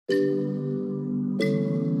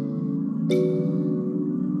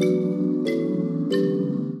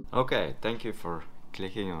Okay, thank you for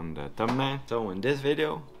clicking on the thumbnail. So in this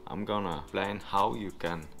video I'm gonna explain how you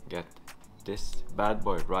can get this bad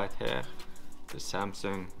boy right here, the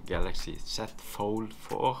Samsung Galaxy Z Fold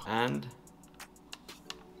 4, and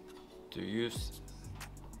to use.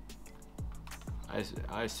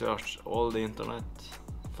 I searched all the internet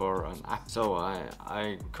for an app, so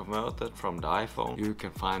I converted from the iPhone. You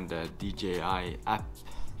can find the DJI app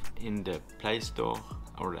in the Play Store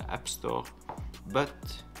or the App Store, but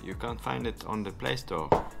you can't find it on the Play Store,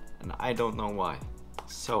 and I don't know why.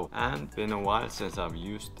 So, and been a while since I've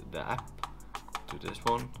used the app to this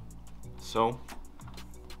one. So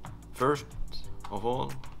first of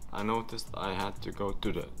all, I noticed I had to go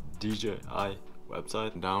to the DJI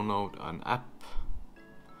website, download an app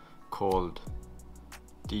called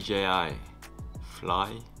DJI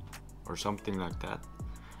Fly or something like that,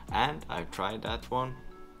 and I tried that one,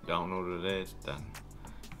 downloaded it, and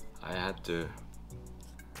I had to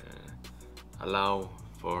allow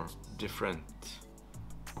for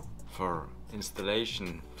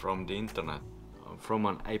installation from the internet, from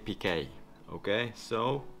an APK. Okay,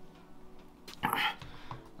 so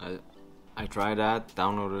I tried that,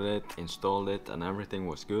 downloaded it, installed it, and everything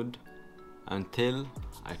was good until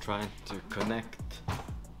I tried to connect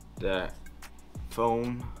the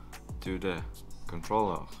phone to the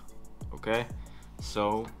controller. Okay,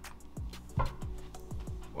 so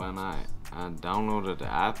when I downloaded the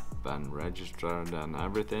app and registered and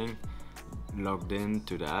everything, logged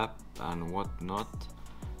into the app and whatnot,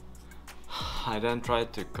 I then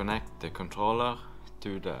tried to connect the controller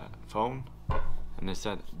to the phone and it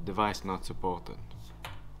said device not supported.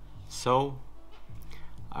 So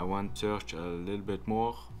I went to search a little bit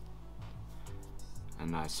more,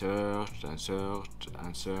 and I searched and searched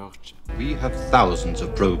and searched. We have thousands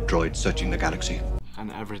of probe droids searching the galaxy.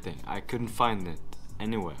 And everything. I couldn't find it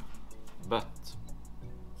anywhere. But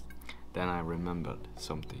then I remembered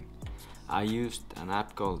something. I used an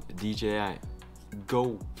app called DJI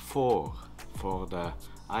Go 4 for the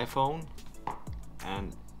iPhone,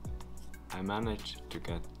 and I managed to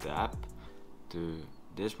get the app to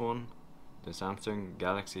this one, the Samsung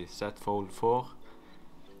Galaxy Z Fold 4,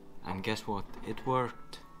 and guess what? It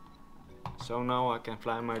worked. So now I can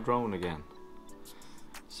fly my drone again.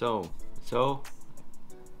 So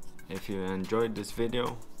if you enjoyed this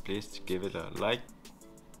video, please give it a like.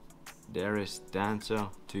 There is the answer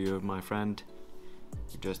to you, my friend.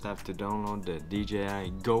 You just have to download the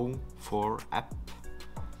DJI Go 4 app,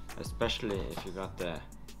 especially if you got the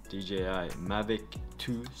DJI Mavic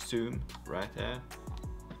Zoom right there,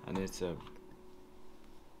 and it's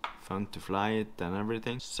fun to fly it and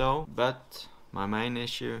everything. So, but my main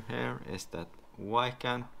issue here is that why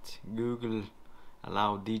can't Google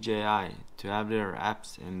allow DJI to have their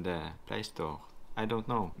apps in the Play Store? I don't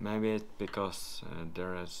know. Maybe it's because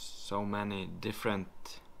there are so many different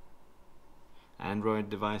Android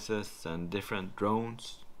devices and different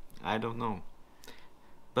drones. I don't know.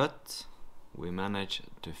 But we managed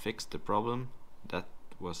to fix the problem. That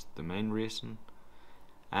was the main reason.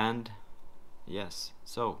 And yes,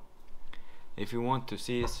 so if you want to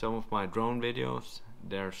see some of my drone videos,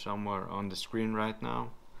 they're somewhere on the screen right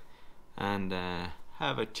now. And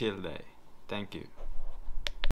have a chill day. Thank you.